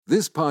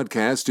This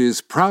podcast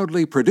is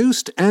proudly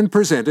produced and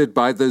presented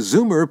by the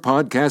Zoomer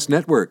Podcast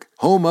Network,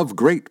 home of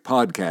great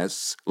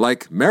podcasts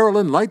like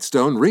Marilyn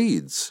Lightstone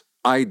Reads,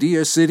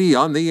 Idea City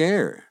on the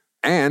Air,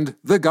 and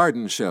The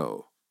Garden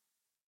Show.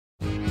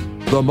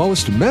 The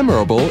most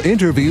memorable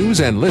interviews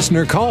and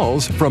listener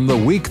calls from the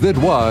week that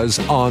was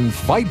on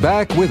Fight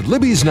Back with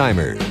Libby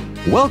Znaimer.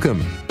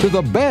 Welcome to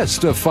the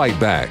best of Fight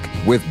Back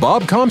with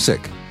Bob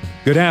Komsic.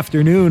 Good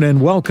afternoon and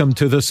welcome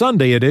to the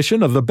Sunday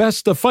edition of the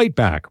Best of Fight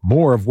Back.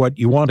 More of what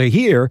you want to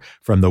hear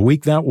from the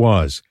week that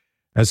was.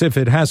 As if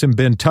it hasn't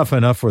been tough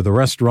enough for the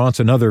restaurants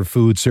and other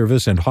food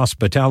service and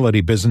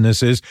hospitality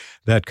businesses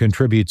that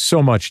contribute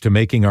so much to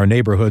making our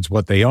neighborhoods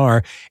what they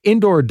are,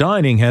 indoor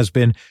dining has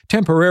been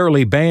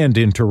temporarily banned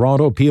in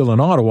Toronto, Peel,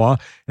 and Ottawa,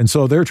 and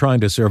so they're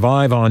trying to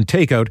survive on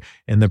takeout,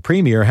 and the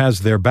Premier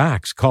has their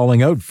backs,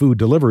 calling out food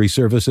delivery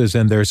services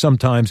and their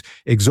sometimes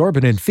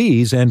exorbitant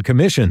fees and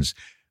commissions.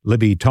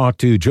 Libby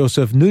talked to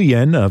Joseph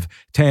Nguyen of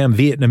Tam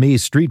Vietnamese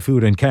Street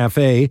Food and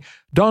Cafe,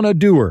 Donna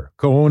Dewar,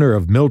 co-owner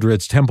of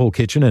Mildred's Temple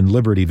Kitchen in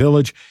Liberty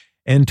Village,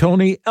 and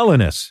Tony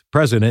Ellenis,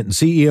 president and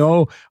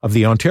CEO of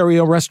the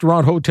Ontario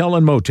Restaurant, Hotel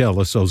and Motel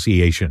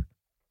Association.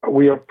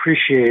 We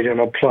appreciate and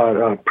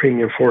applaud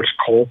Premier Ford's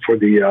call for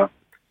the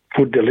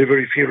food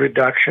delivery fee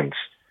reductions,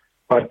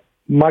 but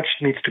much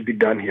needs to be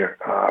done here.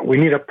 We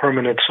need a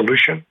permanent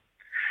solution.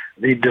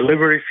 The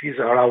delivery fees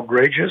are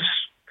outrageous,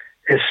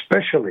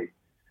 especially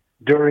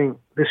during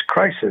this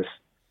crisis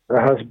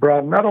that has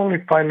brought not only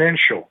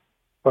financial,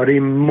 but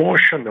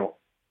emotional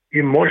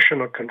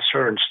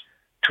concerns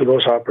to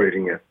those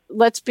operating it.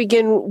 Let's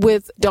begin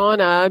with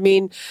Donna. I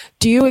mean,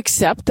 do you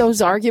accept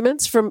those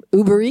arguments from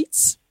Uber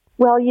Eats?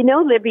 Well, you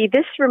know, Libby,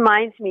 this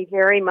reminds me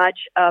very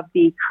much of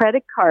the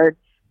credit card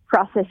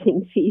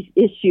processing fees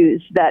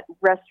issues that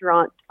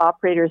restaurant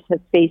operators have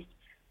faced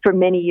for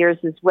many years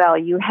as well.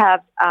 You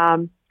have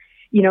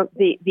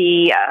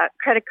the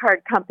credit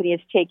card company is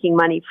taking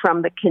money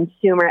from the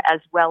consumer as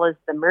well as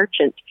the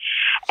merchant.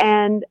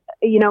 And,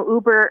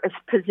 Uber is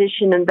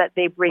positioned in that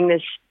they bring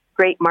this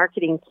great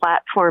marketing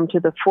platform to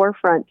the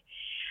forefront.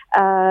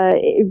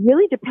 It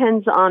really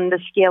depends on the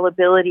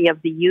scalability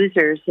of the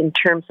users in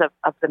terms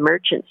of the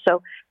merchant.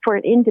 So for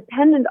an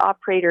independent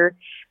operator,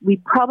 we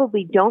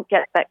probably don't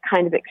get that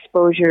kind of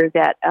exposure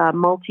that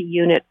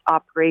multi-unit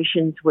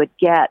operations would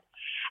get.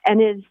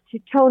 And as to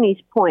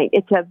Tony's point,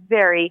 it's a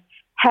very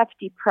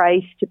hefty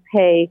price to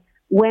pay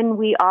when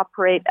we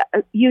operate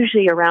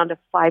usually around a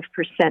 5%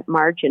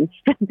 margin.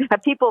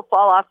 People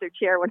fall off their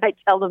chair when I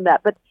tell them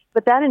that, but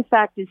that in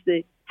fact is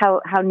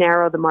how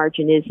narrow the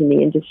margin is in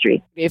the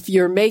industry. If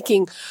you're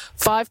making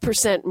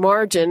 5%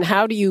 margin,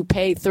 how do you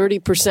pay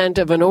 30%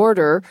 of an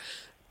order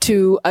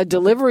to a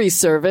delivery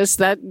service?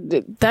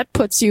 That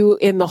puts you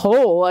in the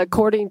hole,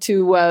 according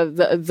to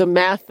the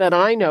math that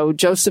I know.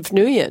 Joseph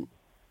Nguyen.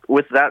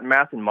 With that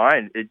math in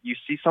mind, you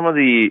see some of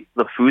the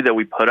food that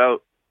we put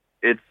out,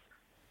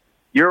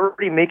 you're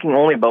already making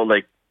only about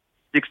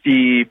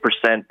 60%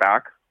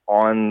 back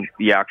on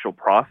the actual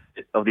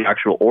profit of the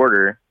actual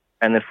order.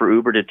 And then for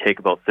Uber to take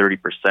about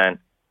 30%,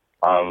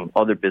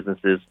 other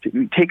businesses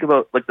to take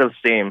about the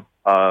same,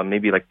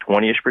 maybe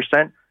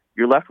 20-ish%,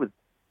 you're left with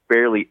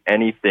barely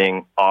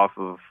anything off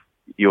of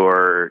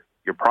your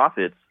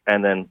profits.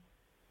 And then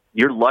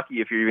you're lucky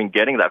if you're even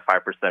getting that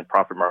 5%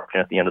 profit margin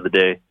at the end of the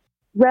day.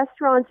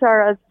 Restaurants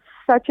are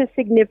such a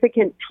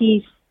significant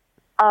piece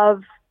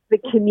of the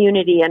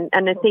community. And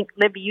I think,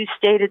 Libby, you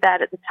stated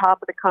that at the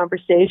top of the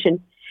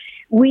conversation.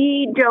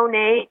 We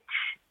donate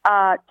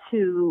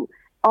to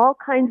all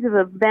kinds of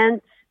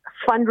events,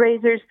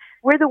 fundraisers.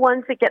 We're the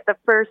ones that get the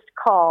first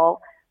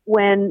call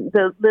when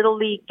the Little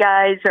League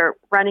guys are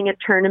running a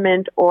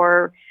tournament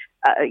or,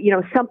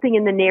 something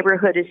in the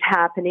neighborhood is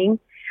happening.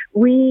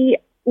 We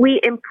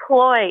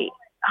employ,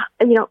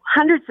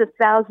 hundreds of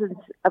thousands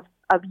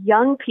of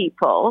young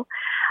people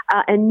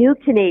and new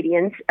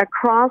Canadians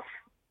across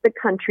the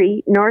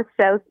country, north,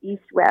 south,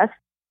 east, west.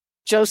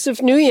 Joseph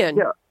Nguyen.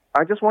 Yeah,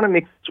 I just want to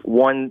make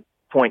one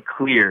point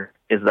clear,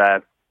 is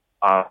that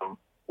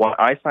when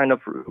I signed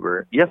up for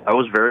Uber, yes, I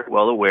was very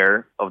well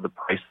aware of the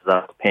prices I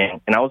was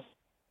paying, and I was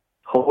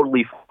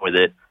totally fine with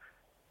it.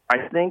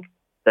 I think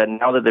that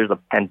now that there's a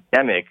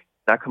pandemic,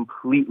 that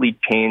completely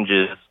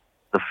changes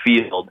the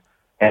field,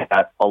 and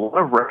that a lot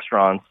of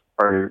restaurants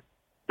are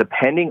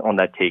depending on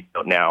that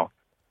takeout now,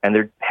 and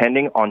they're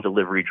depending on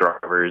delivery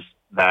drivers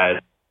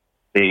that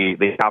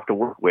they have to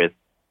work with.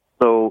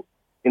 So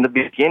in the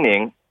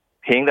beginning,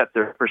 paying that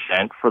 30%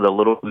 for the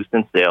little boost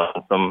in sales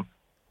and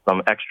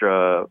some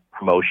extra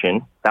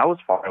promotion, that was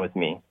fine with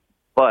me.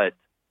 But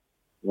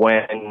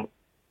when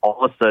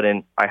all of a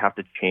sudden I have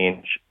to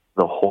change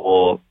the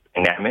whole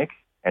dynamic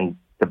and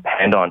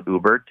depend on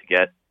Uber to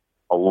get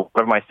a lot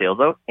of my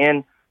sales out,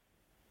 and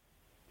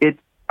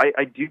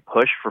I do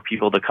push for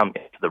people to come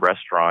into the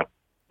restaurant,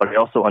 but I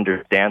also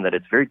understand that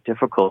it's very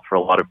difficult for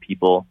a lot of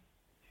people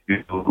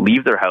to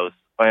leave their house.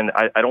 And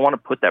I don't want to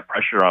put that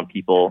pressure on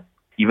people,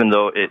 even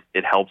though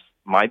it helps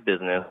my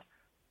business,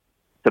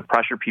 to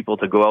pressure people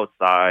to go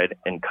outside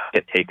and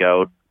get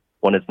takeout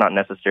when it's not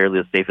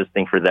necessarily the safest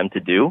thing for them to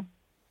do.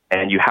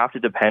 and you have to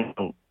depend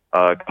on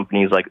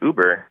companies like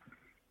Uber.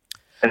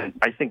 And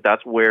I think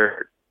that's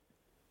where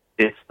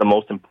it's the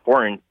most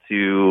important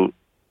to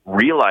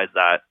realize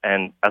that.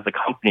 And as a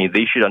company,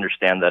 they should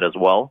understand that as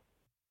well.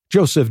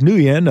 Joseph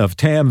Nguyen of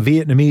Tam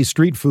Vietnamese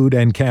Street Food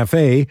and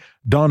Cafe,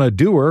 Donna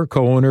Dewar,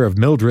 co-owner of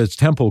Mildred's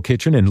Temple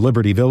Kitchen in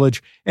Liberty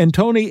Village, and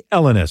Tony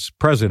Ellenis,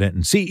 president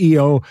and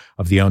CEO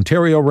of the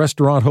Ontario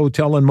Restaurant,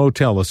 Hotel and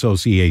Motel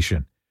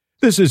Association.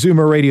 This is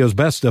Zoomer Radio's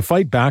Best of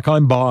Fight Back.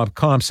 I'm Bob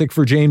Komsic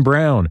for Jane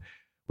Brown.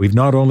 We've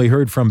not only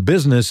heard from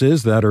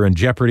businesses that are in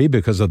jeopardy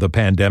because of the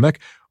pandemic.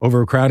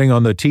 Overcrowding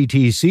on the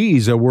TTC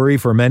is a worry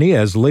for many,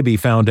 as Libby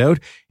found out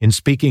in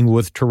speaking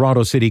with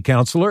Toronto City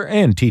Councillor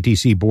and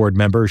TTC board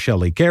member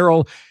Shelley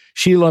Carroll,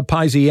 Sheila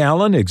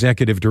Pisey-Allen,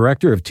 Executive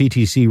Director of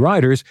TTC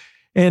Riders,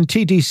 and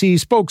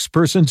TTC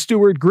spokesperson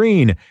Stuart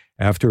Green,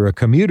 after a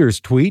commuter's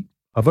tweet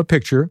of a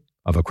picture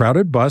of a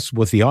crowded bus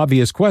with the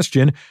obvious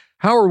question,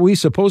 how are we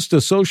supposed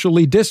to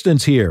socially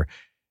distance here?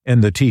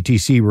 And the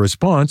TTC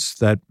response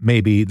that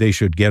maybe they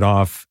should get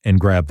off and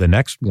grab the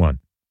next one.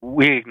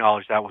 We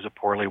acknowledge that was a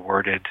poorly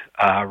worded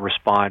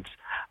response,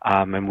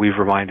 and we've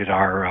reminded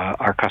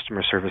our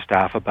customer service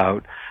staff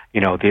about,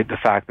 the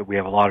fact that we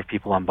have a lot of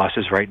people on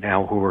buses right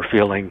now who are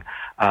feeling,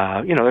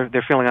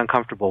 they're feeling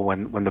uncomfortable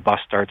when the bus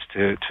starts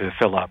to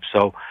fill up.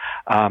 So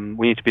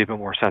we need to be a bit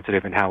more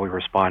sensitive in how we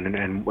respond,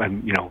 and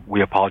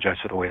we apologize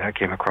for the way that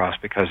came across,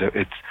 because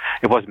it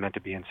wasn't meant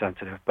to be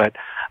insensitive. But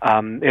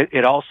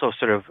it also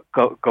sort of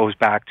goes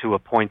back to a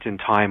point in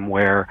time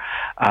where,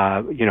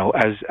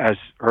 as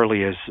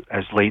early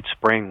as late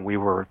spring, we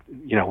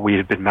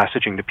had been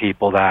messaging to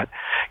people that,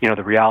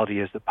 the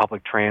reality is that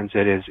public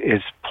transit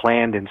is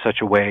planned in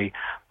such a way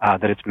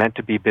that it's meant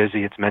to be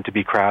busy, it's meant to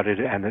be crowded,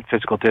 and that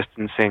physical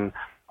distancing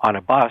on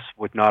a bus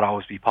would not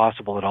always be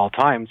possible at all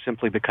times,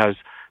 simply because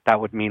that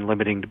would mean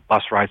limiting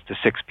bus rides to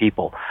 6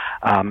 people,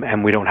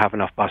 and we don't have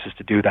enough buses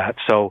to do that.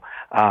 So,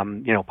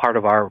 part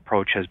of our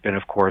approach has been,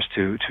 of course,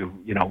 to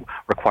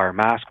require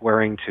mask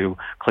wearing, to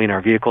clean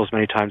our vehicles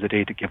many times a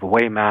day, to give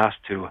away masks,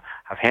 to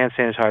have hand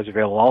sanitizer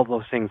available, all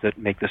those things that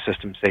make the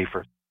system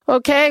safer.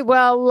 Okay,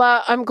 well,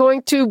 I'm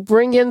going to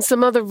bring in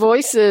some other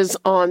voices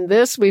on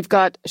this. We've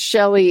got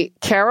Shelley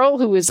Carroll,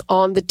 who is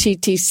on the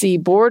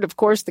TTC board, of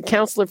course, the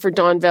councillor for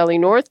Don Valley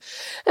North,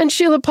 and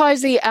Sheila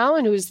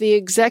Pisey-Allen, who is the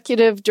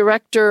executive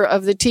director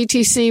of the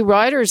TTC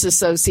Riders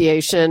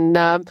Association.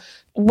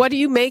 What do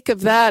you make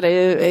of that?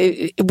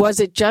 Was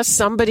it just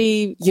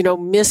somebody,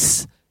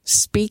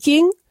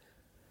 misspeaking?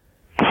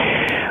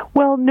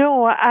 Well,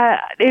 no,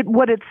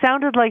 what it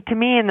sounded like to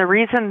me, and the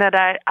reason that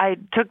I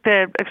took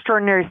the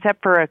extraordinary step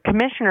for a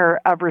commissioner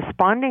of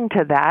responding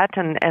to that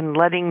and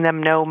letting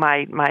them know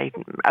my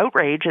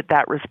outrage at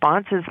that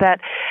response, is that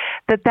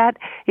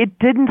it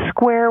didn't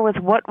square with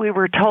what we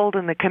were told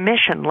in the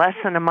commission less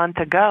than a month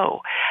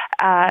ago.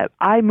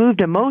 I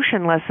moved a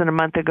motion less than a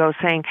month ago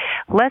saying,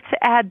 let's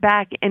add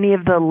back any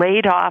of the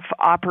laid-off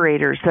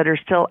operators that are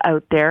still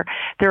out there.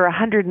 There are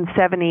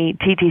 170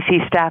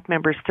 TTC staff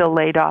members still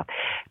laid off,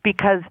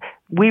 because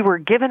we were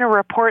given a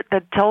report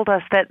that told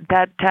us that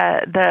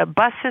the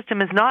bus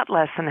system is not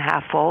less than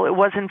half full. It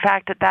was, in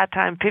fact, at that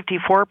time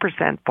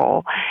 54%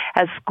 full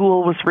as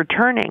school was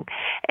returning.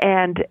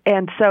 And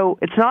so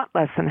it's not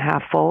less than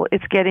half full.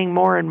 It's getting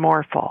more and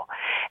more full.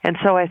 And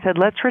so I said,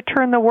 let's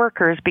return the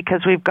workers,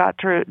 because we've got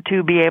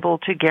to be able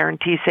to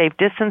guarantee safe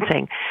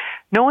distancing.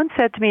 No one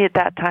said to me at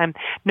that time,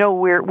 no,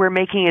 we're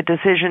making a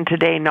decision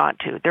today not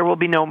to. There will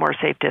be no more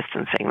safe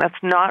distancing. That's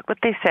not what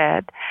they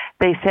said.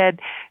 They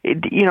said,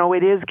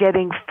 it is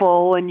getting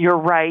full, and you're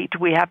right.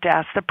 We have to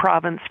ask the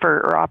province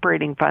for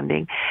operating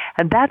funding.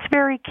 And that's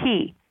very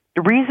key.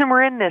 The reason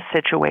we're in this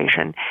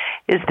situation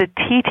is that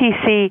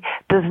TTC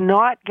does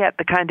not get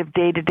the kind of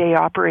day-to-day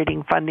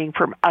operating funding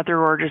from other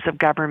orders of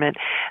government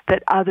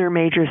that other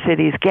major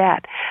cities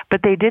get.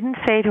 But they didn't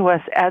say to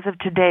us, as of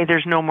today,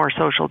 there's no more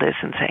social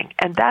distancing.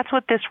 And that's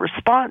what this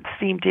response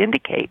seemed to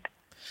indicate.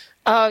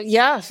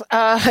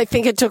 I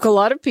think it took a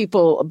lot of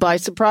people by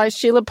surprise.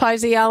 Sheila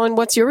Pisey-Allen,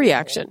 what's your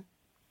reaction?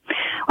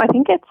 I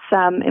think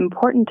it's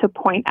important to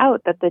point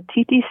out that the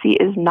TTC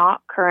is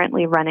not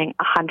currently running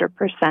 100%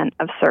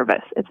 of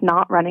service. It's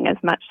not running as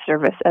much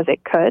service as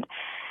it could.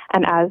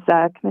 And as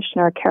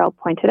Commissioner Carroll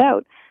pointed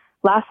out,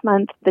 last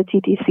month the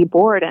TTC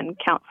board and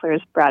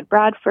councillors Brad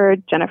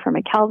Bradford, Jennifer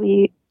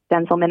McKelvey,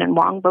 Denzelman and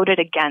Wong voted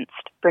against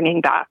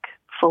bringing back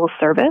full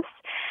service.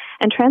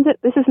 And transit,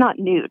 this is not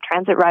new.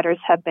 Transit riders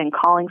have been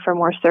calling for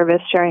more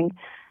service, sharing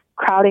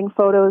crowding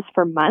photos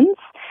for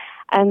months.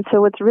 And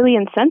so what's really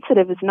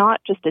insensitive is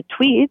not just a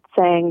tweet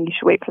saying you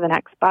should wait for the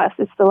next bus.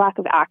 It's the lack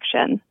of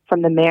action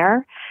from the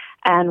mayor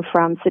and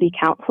from city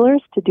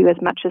councillors to do as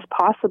much as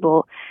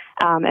possible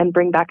and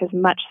bring back as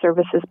much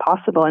service as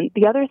possible. And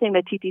the other thing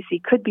that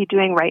TTC could be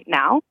doing right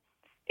now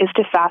is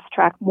to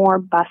fast-track more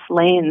bus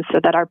lanes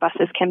so that our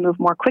buses can move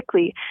more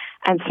quickly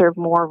and serve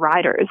more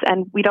riders.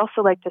 And we'd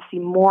also like to see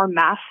more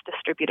masks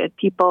distributed.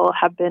 People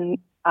have been,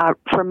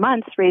 for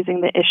months,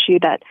 raising the issue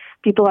that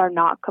people are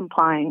not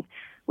complying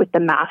with the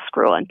mask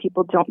rule, and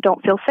people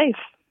don't feel safe.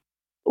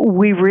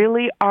 we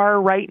really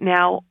are right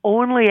now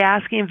only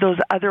asking those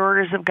other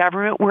orders of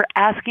government. We're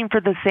asking for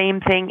the same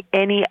thing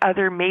any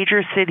other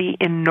major city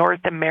in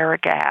North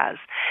America has,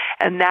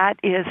 and that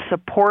is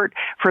support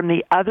from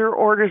the other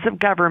orders of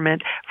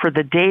government for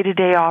the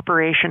day-to-day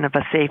operation of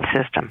a safe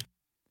system.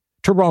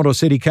 Toronto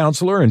City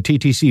Councillor and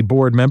TTC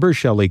board member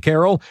Shelley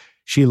Carroll,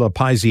 Sheila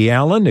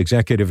Pisey-Allen,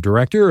 Executive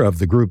Director of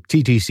the group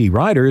TTC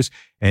Riders,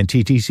 and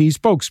TTC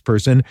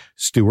spokesperson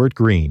Stuart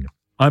Green.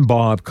 I'm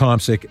Bob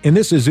Komsic, and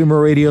this is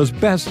Zoomer Radio's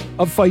Best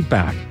of Fight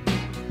Back.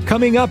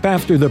 Coming up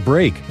after the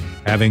break,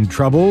 having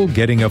trouble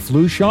getting a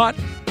flu shot?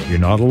 You're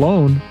not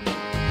alone.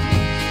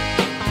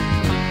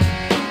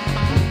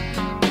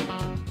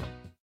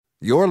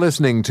 You're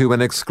listening to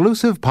an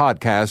exclusive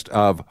podcast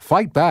of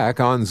Fight Back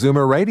on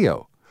Zoomer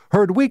Radio.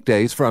 Heard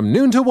weekdays from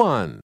noon to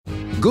 1.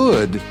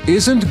 Good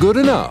isn't good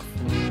enough.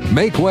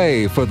 Make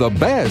way for the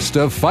best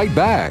of Fight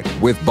Back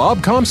with Bob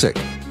Komsic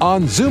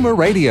on Zoomer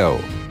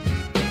Radio.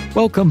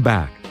 Welcome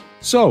back.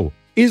 So,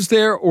 is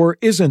there or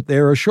isn't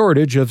there a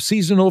shortage of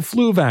seasonal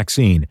flu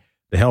vaccine?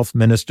 The health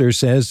minister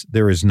says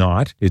there is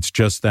not. It's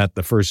just that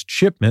the first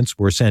shipments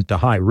were sent to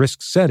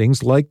high-risk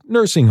settings like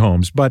nursing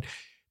homes. But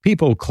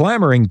people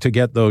clamoring to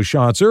get those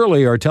shots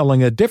early are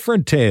telling a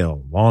different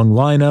tale. Long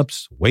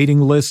lineups, waiting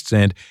lists,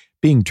 and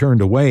being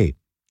turned away.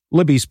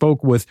 Libby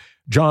spoke with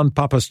John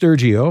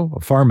Papasturgio,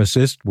 a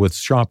pharmacist with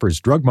Shoppers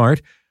Drug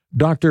Mart,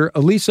 Dr.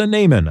 Elisa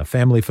Naiman, a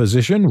family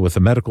physician with a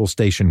medical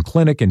station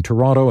clinic in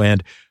Toronto,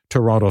 and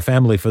Toronto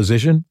family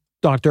physician,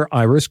 Dr.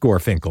 Iris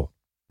Gorfinkel.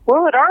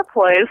 Well, at our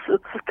place,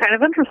 it's kind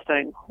of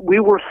interesting.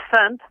 We were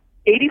sent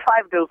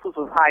 85 doses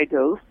of high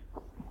dose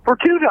for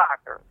 2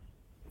 doctors.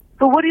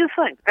 So what do you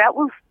think? That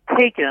was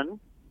taken,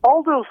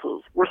 all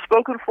doses were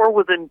spoken for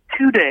within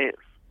 2 days.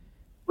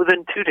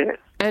 Within 2 days.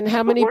 And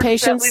how many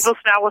patients? Does that leave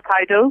us now with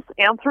high dose?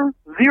 Answer,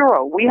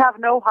 0. We have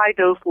no high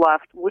dose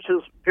left, which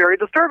is very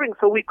disturbing.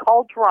 So we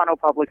called Toronto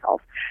Public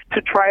Health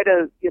to try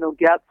to,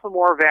 get some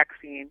more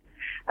vaccine.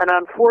 And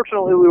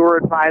unfortunately, we were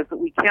advised that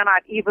we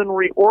cannot even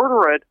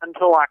reorder it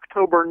until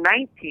October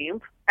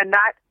 19th and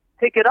not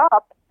pick it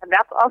up, and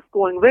that's us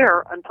going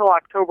there until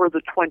October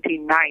the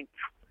 29th,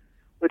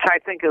 which I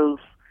think is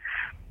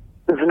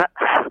not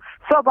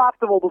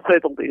suboptimal to say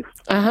the least.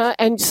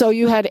 And so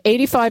you had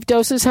 85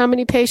 doses. How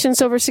many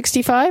patients over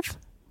 65?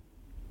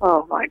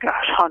 Oh my gosh,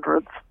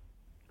 hundreds.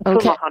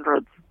 Okay. Some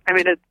hundreds. I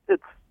mean,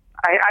 it's.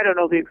 I don't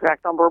know the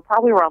exact number.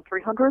 Probably around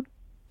 300.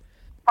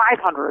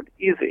 500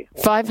 easy.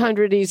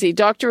 500 easy.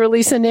 Dr.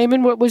 Elisa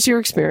Naiman, what was your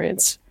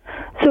experience?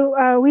 So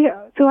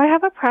I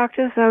have a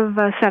practice of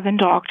 7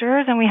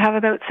 doctors, and we have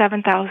about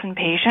 7,000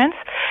 patients,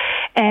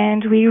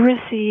 and we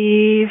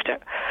received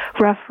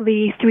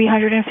roughly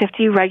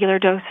 350 regular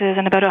doses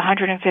and about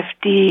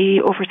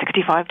 150 over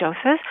 65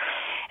 doses,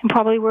 and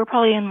we're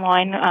probably in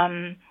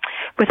line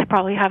with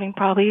having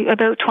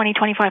about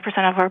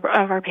 20-25%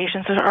 of our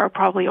patients are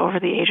probably over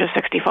the age of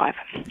 65.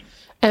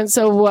 And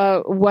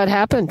so what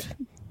happened?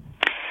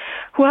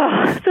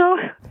 Well, so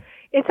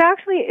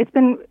it's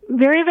been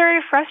very,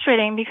 very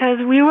frustrating because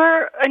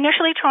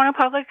initially Toronto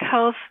Public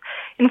Health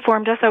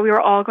informed us that we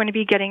were all going to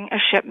be getting a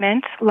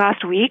shipment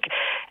last week.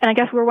 And I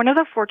guess we're one of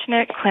the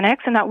fortunate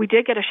clinics in that we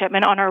did get a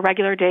shipment on our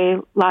regular day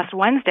last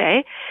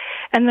Wednesday.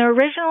 And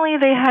originally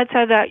they had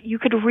said that you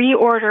could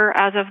reorder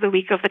as of the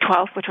week of the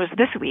 12th, which was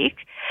this week.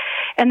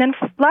 And then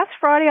last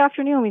Friday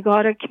afternoon, we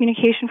got a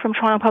communication from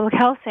Toronto Public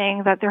Health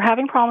saying that they're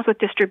having problems with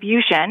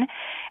distribution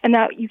and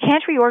that you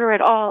can't reorder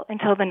at all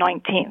until the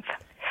 19th.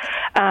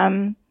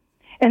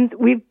 And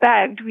we've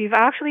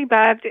actually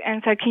begged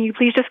and said, can you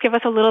please just give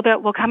us a little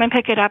bit? We'll come and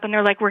pick it up. And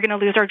they're like, we're going to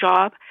lose our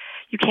job.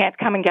 You can't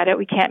come and get it.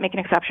 We can't make an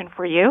exception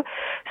for you.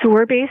 So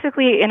we're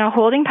basically in a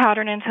holding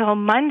pattern until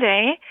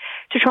Monday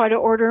to try to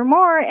order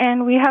more.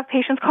 And we have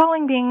patients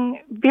calling being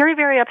very,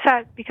 very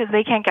upset because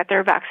they can't get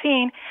their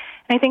vaccine.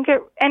 And I think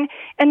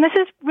and this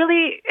is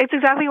really, it's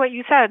exactly what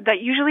you said, that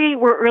usually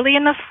we're early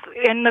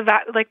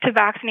to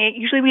vaccinate.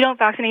 Usually we don't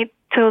vaccinate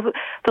till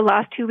the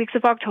last 2 weeks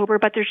of October,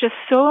 but there's just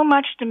so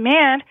much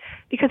demand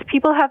because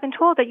people have been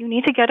told that you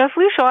need to get a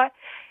flu shot,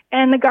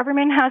 and the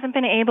government hasn't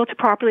been able to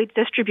properly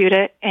distribute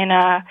it in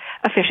a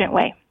efficient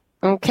way.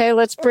 Okay,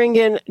 let's bring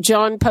in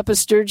John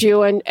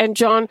Papasturgio. And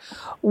John,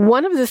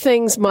 one of the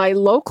things my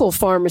local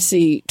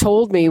pharmacy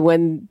told me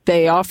when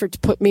they offered to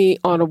put me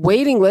on a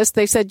waiting list,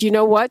 they said, you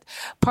know what?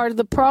 Part of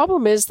the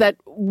problem is that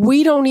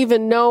we don't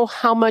even know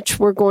how much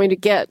we're going to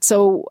get.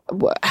 So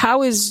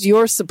how is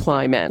your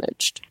supply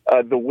managed?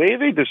 The way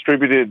they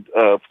distributed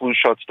flu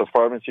shots to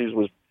pharmacies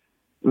was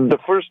the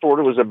first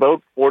order was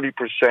about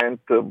 40%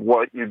 of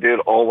what you did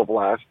all of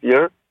last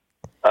year.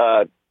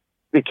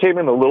 It came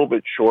in a little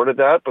bit short of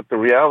that, but the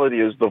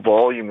reality is the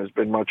volume has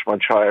been much,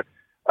 much higher.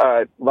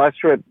 Last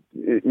year,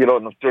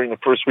 during the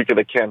first week of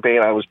the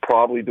campaign, I was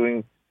probably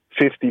doing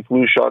 50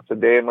 flu shots a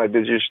day in my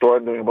busiest store.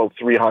 I'm doing about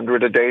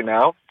 300 a day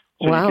now.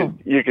 So wow.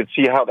 You could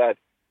see how that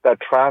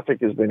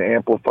traffic has been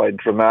amplified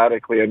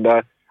dramatically. And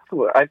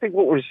I think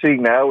what we're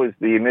seeing now is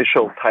the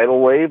initial tidal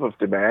wave of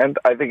demand.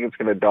 I think it's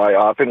going to die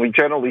off, and we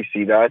generally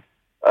see that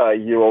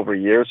year over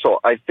year.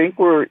 So I think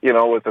we're,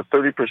 with a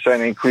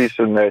 30% increase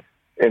in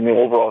in the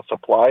overall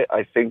supply,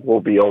 I think we'll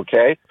be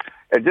okay.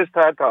 And just to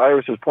add to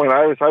Iris's point,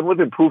 Iris, I'm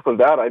living proof of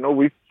that. I know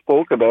we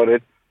spoke about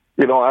it.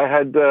 You know, I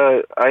had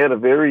a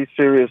very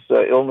serious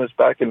illness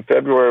back in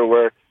February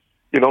where,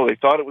 you know, they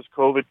thought it was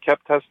COVID,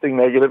 kept testing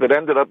negative. It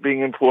ended up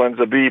being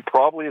influenza B,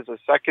 probably as a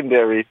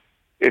secondary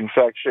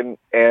infection.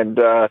 And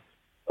I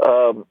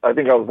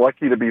think I was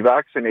lucky to be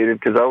vaccinated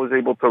because I was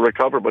able to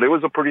recover. But it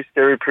was a pretty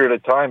scary period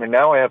of time. And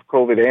now I have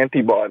COVID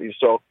antibodies.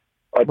 So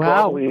I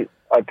probably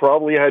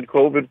had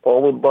COVID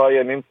followed by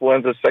an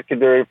influenza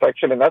secondary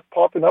infection. And that's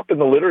popping up in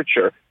the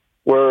literature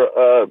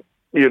where,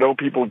 you know,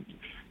 people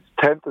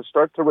tend to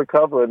start to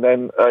recover and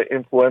then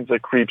influenza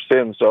creeps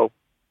in. So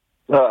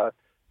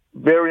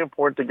very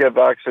important to get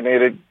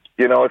vaccinated.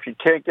 You know, if you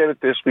can't get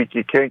it this week,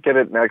 you can't get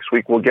it next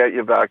week. We'll get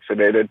you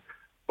vaccinated.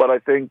 But I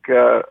think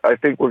we're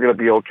going to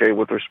be okay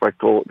with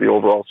respect to the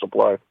overall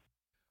supply.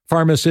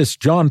 Pharmacist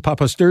John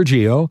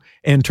Papasturgio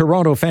and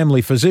Toronto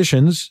family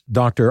physicians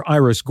Dr.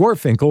 Iris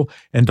Gorfinkel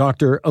and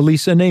Dr.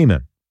 Elisa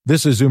Naiman.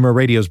 This is Zoomer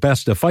Radio's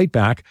Best to Fight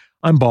Back.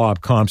 I'm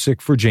Bob Komsic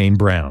for Jane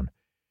Brown.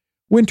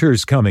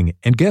 Winter's coming,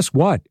 and guess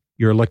what?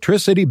 Your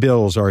electricity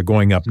bills are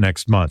going up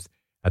next month.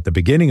 At the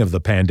beginning of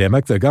the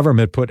pandemic, the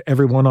government put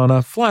everyone on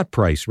a flat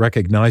price,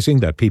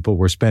 recognizing that people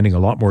were spending a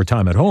lot more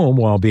time at home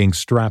while being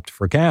strapped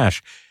for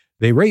cash.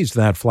 They raised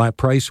that flat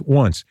price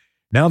once.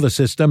 Now the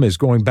system is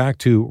going back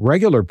to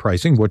regular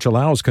pricing, which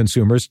allows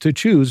consumers to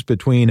choose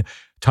between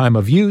time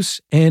of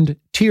use and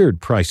tiered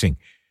pricing.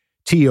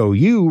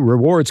 TOU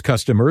rewards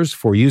customers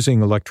for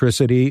using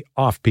electricity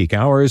off-peak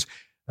hours.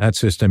 That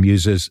system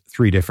uses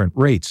 3 different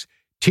rates.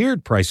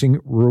 Tiered pricing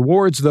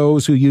rewards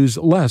those who use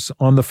less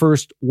on the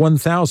first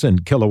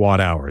 1,000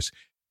 kilowatt hours.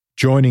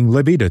 Joining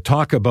Libby to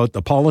talk about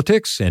the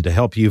politics and to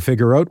help you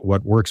figure out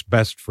what works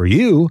best for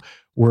you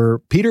were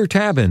Peter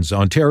Tabbins,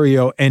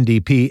 Ontario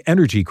NDP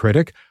energy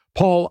critic,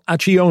 Paul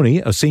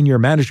Accioni, a senior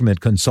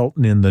management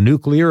consultant in the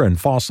nuclear and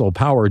fossil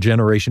power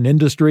generation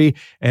industry,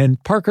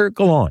 and Parker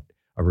Gallant,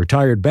 a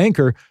retired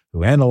banker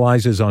who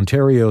analyzes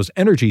Ontario's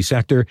energy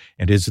sector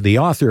and is the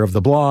author of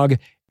the blog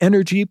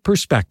Energy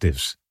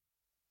Perspectives.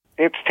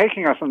 It's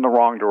taking us in the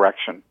wrong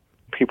direction.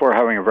 People are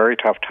having a very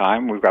tough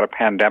time. We've got a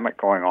pandemic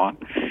going on.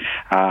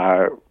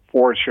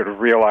 Ford should have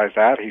realized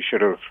that. He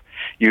should have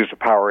used the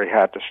power he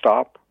had to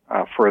stop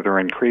further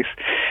increase.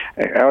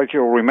 As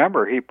you'll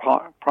remember, he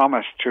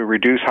promised to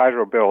reduce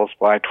hydro bills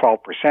by 12%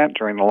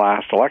 during the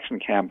last election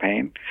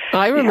campaign.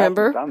 I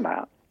remember. He hasn't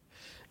done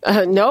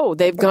that. No,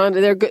 they've gone.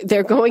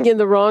 They're going in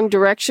the wrong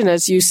direction,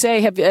 as you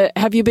say.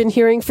 Have you been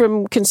hearing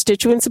from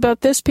constituents about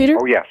this, Peter?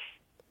 Oh yes.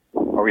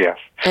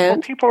 And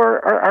well, people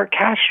are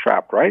cash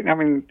strapped, right? I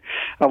mean,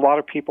 a lot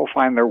of people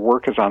find their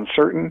work is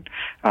uncertain.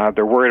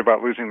 They're worried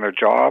about losing their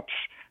jobs,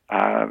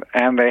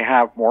 and they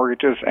have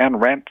mortgages and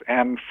rent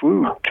and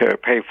food to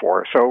pay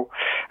for. So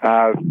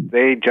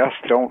they just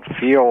don't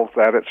feel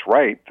that it's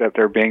right that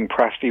they're being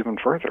pressed even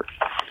further.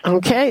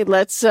 Okay,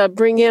 let's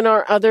bring in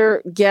our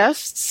other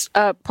guests.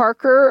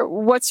 Parker,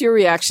 what's your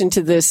reaction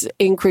to this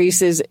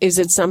increase? Is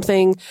it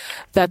something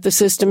that the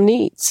system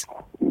needs?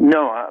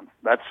 No,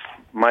 that's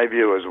my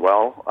view as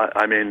well.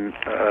 I mean,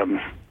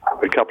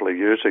 a couple of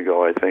years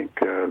ago, I think,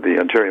 the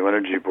Ontario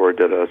Energy Board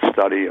did a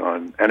study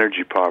on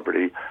energy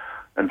poverty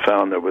and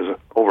found there was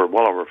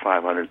well over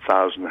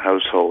 500,000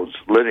 households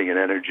living in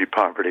energy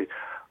poverty.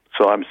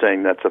 So I'm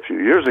saying that's a few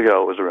years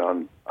ago. It was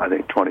around, I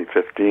think,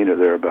 2015 or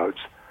thereabouts.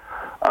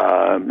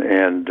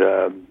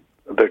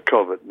 The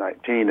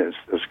COVID-19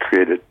 has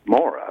created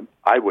more,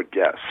 I would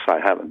guess. I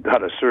haven't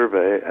done a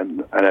survey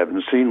and I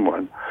haven't seen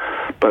one.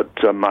 But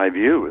my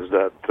view is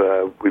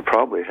that we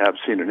probably have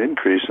seen an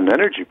increase in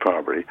energy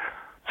poverty.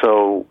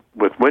 So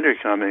with winter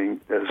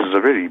coming, this is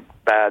a really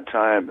bad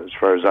time, as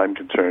far as I'm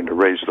concerned, to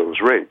raise those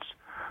rates.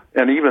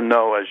 And even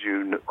though, as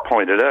you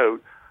pointed out,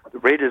 the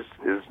rate is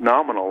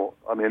nominal,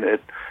 I mean,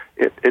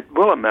 it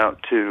will amount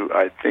to,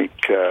 I think,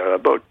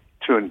 about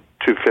 $2.50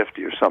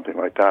 or something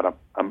like that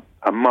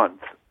a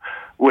month,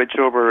 which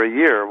over a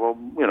year will,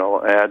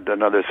 add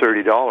another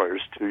 $30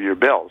 to your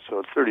bill. So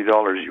it's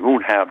 $30 you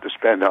won't have to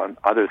spend on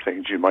other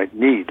things you might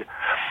need.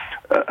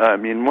 I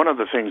mean, one of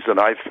the things that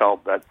I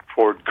felt that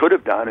Ford could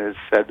have done is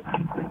said,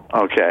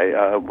 okay,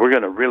 we're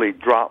going to really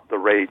drop the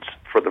rates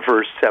for the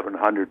first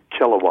 700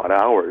 kilowatt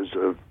hours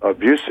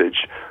of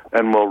usage,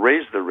 and we'll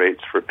raise the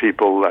rates for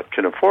people that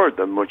can afford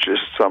them, which is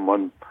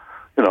someone,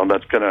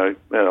 that's going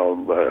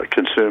to,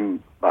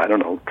 consume,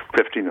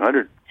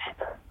 1,500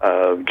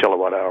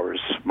 kilowatt hours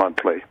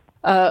monthly.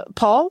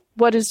 Paul,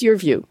 what is your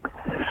view?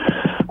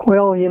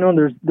 Well,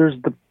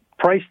 there's the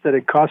price that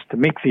it costs to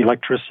make the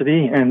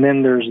electricity, and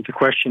then there's the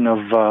question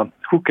of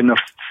who can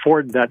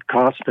afford that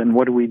cost, and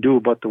what do we do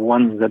about the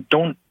ones that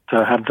don't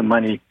have the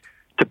money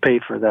to pay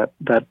for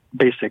that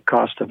basic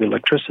cost of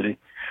electricity.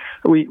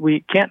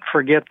 We can't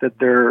forget that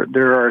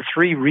there are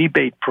 3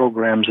 rebate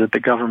programs that the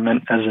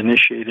government has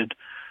initiated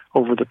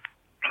over the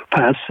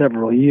past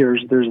several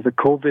years. There's the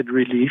COVID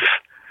relief,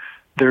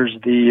 there's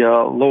the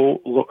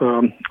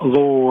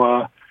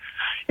low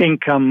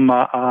income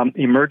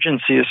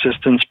emergency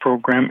assistance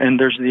program, and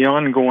there's the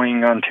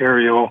ongoing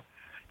Ontario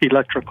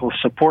electrical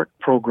support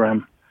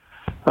program.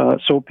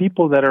 So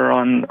people that are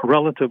on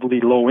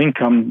relatively low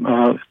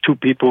income, 2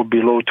 people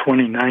below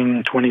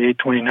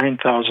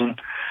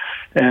 29,000,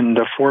 and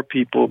 4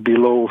 people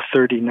below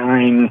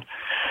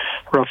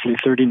roughly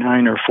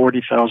 $39,000 or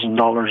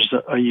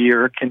 $40,000 a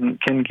year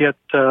can get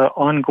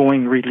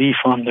ongoing relief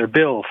on their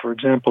bill. For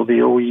example, the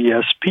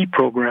OESP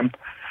program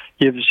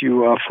gives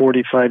you a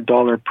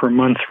 $45 per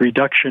month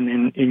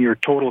reduction in your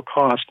total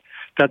cost.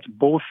 That's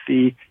both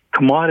the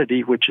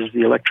commodity, which is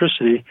the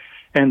electricity,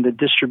 and the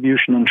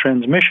distribution and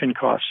transmission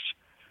costs,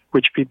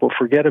 which people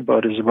forget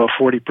about, is about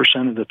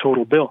 40% of the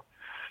total bill.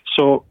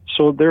 So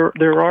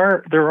there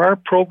are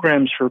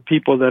programs for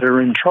people that are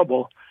in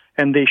trouble,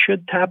 and they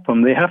should tap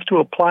them. They have to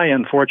apply,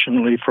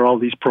 unfortunately, for all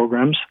these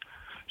programs.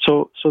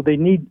 So they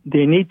need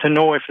to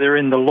know if they're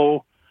in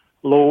the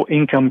low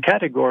income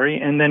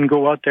category, and then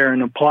go out there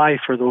and apply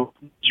for those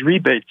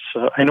rebates.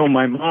 I know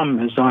my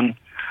mom is on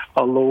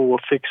a low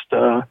fixed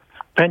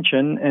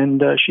pension,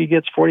 and she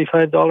gets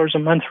 $45 a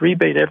month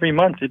rebate every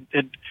month.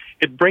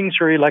 It brings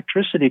her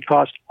electricity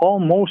cost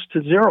almost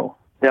to zero.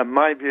 Yeah,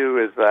 my view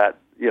is that,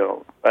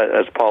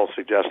 as Paul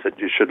suggested,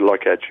 you should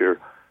look at your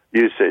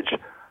usage.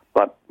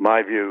 But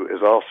my view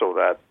is also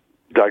that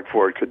Doug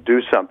Ford could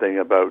do something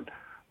about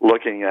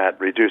looking at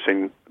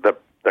reducing the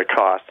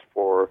cost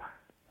for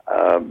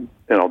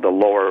the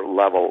lower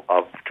level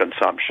of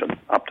consumption,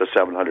 up to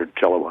 700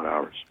 kilowatt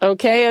hours.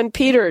 Okay, and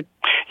Peter.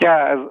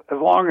 Yeah, as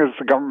long as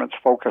the government's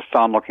focused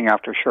on looking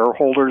after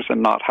shareholders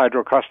and not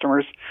hydro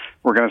customers,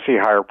 we're going to see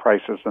higher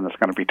prices, and it's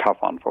going to be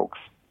tough on folks.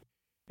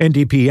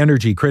 NDP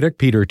energy critic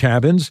Peter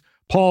Tabuns,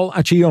 Paul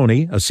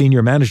Accioni, a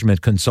senior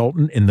management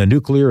consultant in the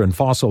nuclear and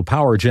fossil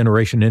power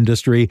generation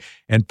industry,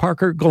 and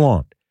Parker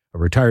Gallant, a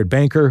retired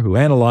banker who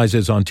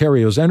analyzes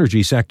Ontario's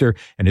energy sector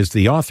and is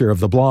the author of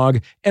the blog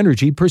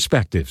Energy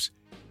Perspectives.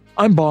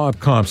 I'm Bob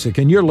Komsic,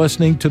 and you're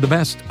listening to the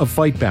best of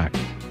Fight Back.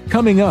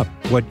 Coming up,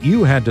 what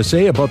you had to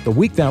say about the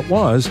week that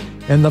was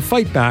and the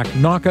Fight Back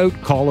Knockout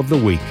Call of the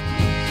Week.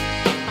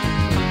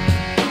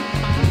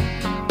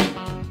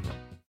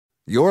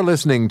 You're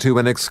listening to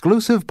an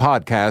exclusive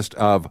podcast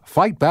of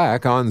Fight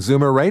Back on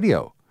Zoomer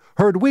Radio.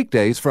 Heard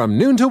weekdays from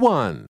noon to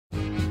 1.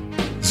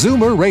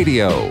 Zoomer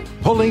Radio,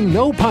 pulling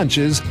no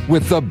punches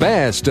with the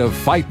best of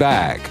Fight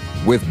Back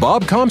with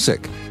Bob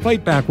Komsic.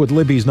 Fight Back with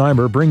Libby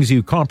Znaimer brings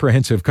you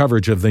comprehensive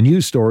coverage of the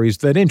news stories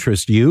that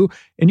interest you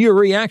and your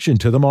reaction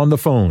to them on the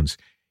phones.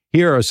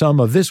 Here are some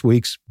of this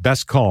week's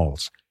best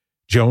calls.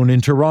 Joan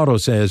in Toronto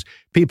says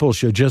people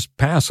should just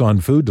pass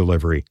on food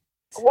delivery.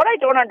 What I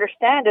don't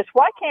understand is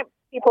why can't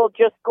people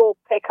just go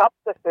pick up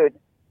the food?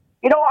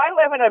 I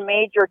live in a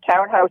major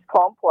townhouse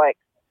complex,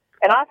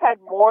 and I've had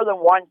more than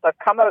once. I've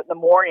come out in the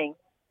morning,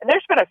 and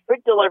there's been a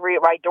food delivery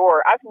at my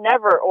door. I've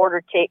never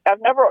ordered I've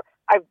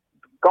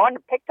gone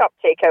and picked up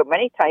takeout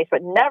many times,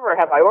 but never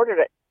have I ordered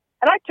it.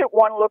 And I took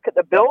one look at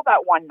the bill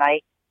that one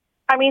night.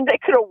 I mean, they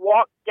could have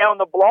walked down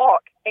the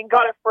block and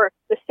got it for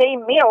the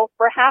same meal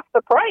for half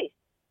the price.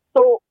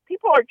 So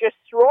people are just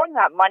throwing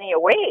that money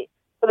away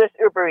for this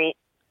Uber Eats.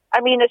 I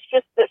mean, it's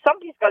just that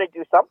somebody's got to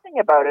do something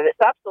about it. It's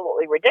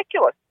absolutely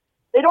ridiculous.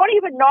 They don't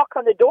even knock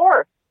on the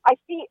door. I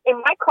see in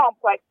my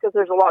complex, because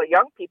there's a lot of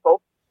young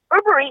people,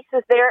 Uber Eats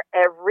is there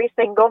every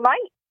single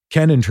night.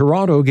 Ken in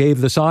Toronto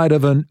gave the side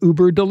of an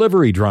Uber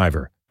delivery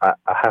driver. I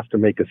have to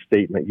make a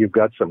statement. You've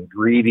got some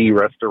greedy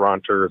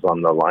restaurateurs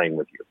on the line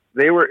with you.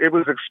 It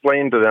was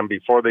explained to them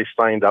before they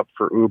signed up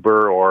for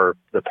Uber or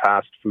the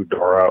past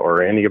Foodora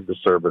or any of the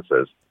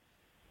services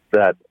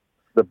that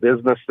the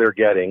business they're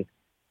getting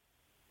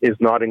is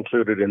not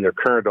included in their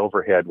current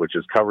overhead, which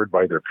is covered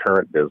by their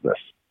current business.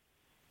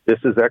 This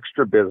is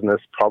extra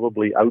business,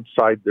 probably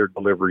outside their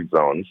delivery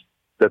zones,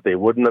 that they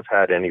wouldn't have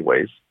had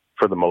anyways,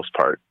 for the most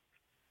part.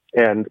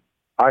 And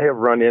I have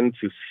run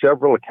into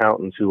several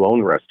accountants who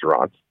own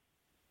restaurants,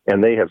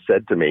 and they have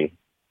said to me,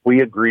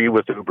 we agree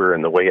with Uber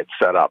in the way it's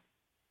set up.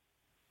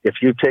 If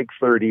you take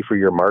 $30 for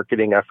your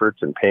marketing efforts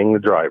and paying the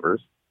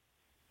drivers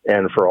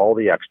and for all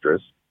the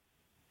extras,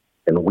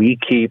 and we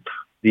keep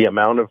the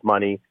amount of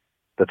money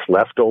that's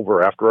left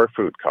over after our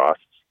food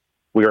costs,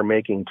 we are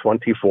making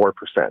 24%.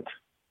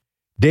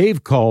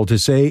 Dave called to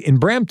say in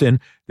Brampton,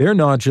 they're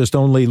not just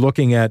only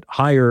looking at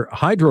higher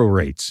hydro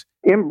rates.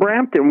 In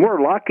Brampton,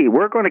 we're lucky.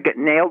 We're going to get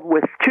nailed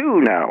with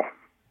two now.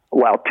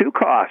 Well, two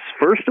costs.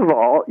 First of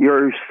all,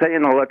 you're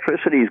saying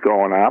electricity's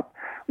going up.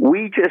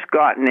 We just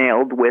got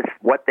nailed with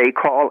what they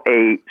call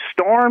a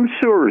storm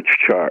surge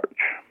charge.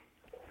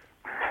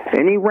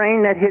 Any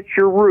rain that hits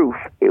your roof,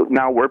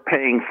 now we're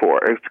paying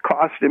for. It's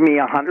costing me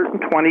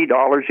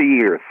 $120 a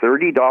year,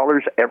 $30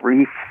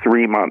 every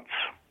 3 months.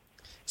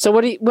 So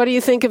what do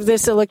you think of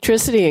this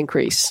electricity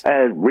increase?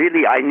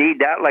 Really, I need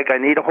that like I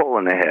need a hole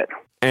in the head.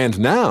 And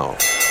now,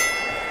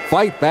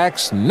 Fight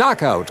Back's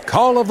Knockout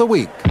Call of the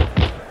Week.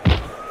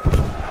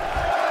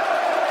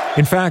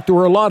 In fact, there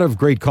were a lot of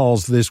great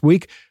calls this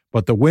week,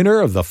 but the winner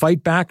of the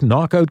Fight Back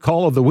Knockout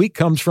Call of the Week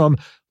comes from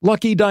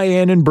Lucky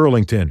Diane in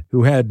Burlington,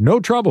 who had no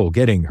trouble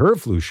getting her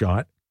flu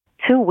shot.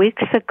 2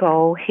 weeks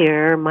ago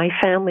here, my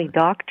family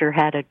doctor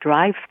had a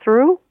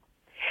drive-through,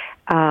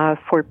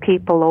 for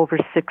people over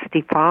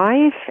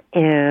 65,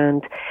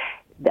 and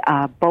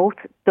both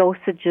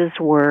dosages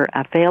were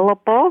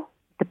available,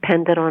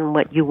 depended on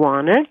what you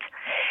wanted,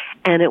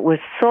 and it was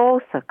so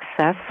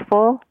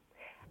successful.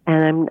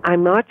 And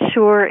I'm not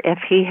sure if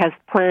he has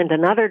planned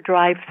another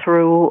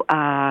drive-through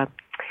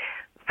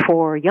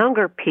for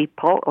younger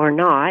people or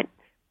not,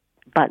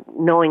 but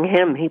knowing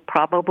him, he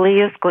probably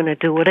is going to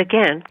do it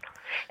again.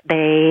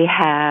 They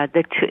had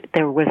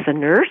there was a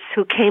nurse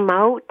who came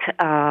out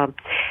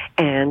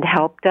and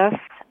helped us.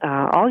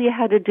 All you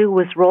had to do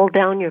was roll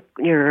down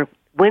your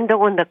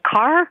window in the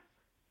car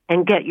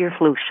and get your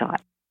flu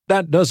shot.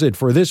 That does it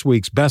for this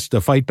week's Best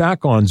of Fight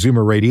Back on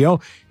Zoomer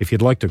Radio. If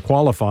you'd like to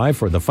qualify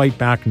for the Fight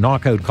Back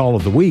Knockout Call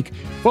of the Week,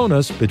 phone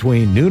us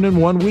between noon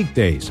and 1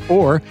 weekdays.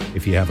 Or,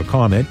 if you have a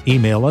comment,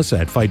 email us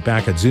at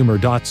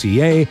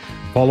fightback@zoomer.ca,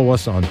 follow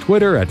us on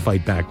Twitter at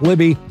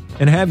FightbackLibby,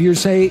 and have your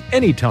say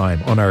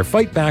anytime on our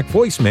Fight Back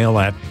voicemail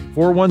at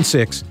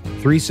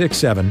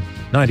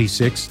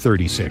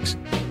 416-367-9636.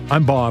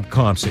 I'm Bob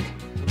Komsic.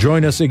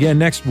 Join us again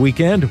next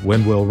weekend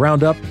when we'll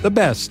round up the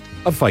best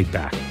of Fight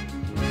Back.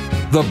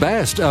 The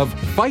Best of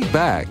Fight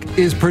Back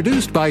is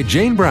produced by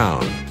Jane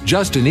Brown,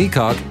 Justin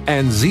Eacock,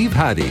 and Zeev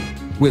Hadi,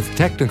 with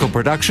technical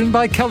production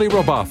by Kelly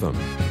Robotham.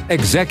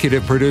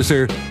 Executive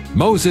producer,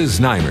 Moses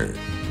Znaimer.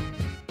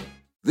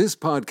 This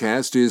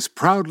podcast is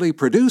proudly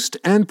produced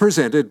and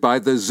presented by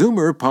the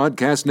Zoomer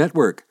Podcast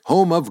Network,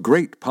 home of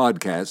great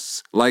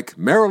podcasts like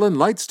Marilyn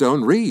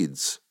Lightstone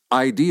Reads,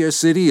 Idea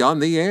City on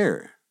the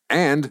Air,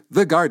 and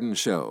The Garden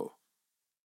Show.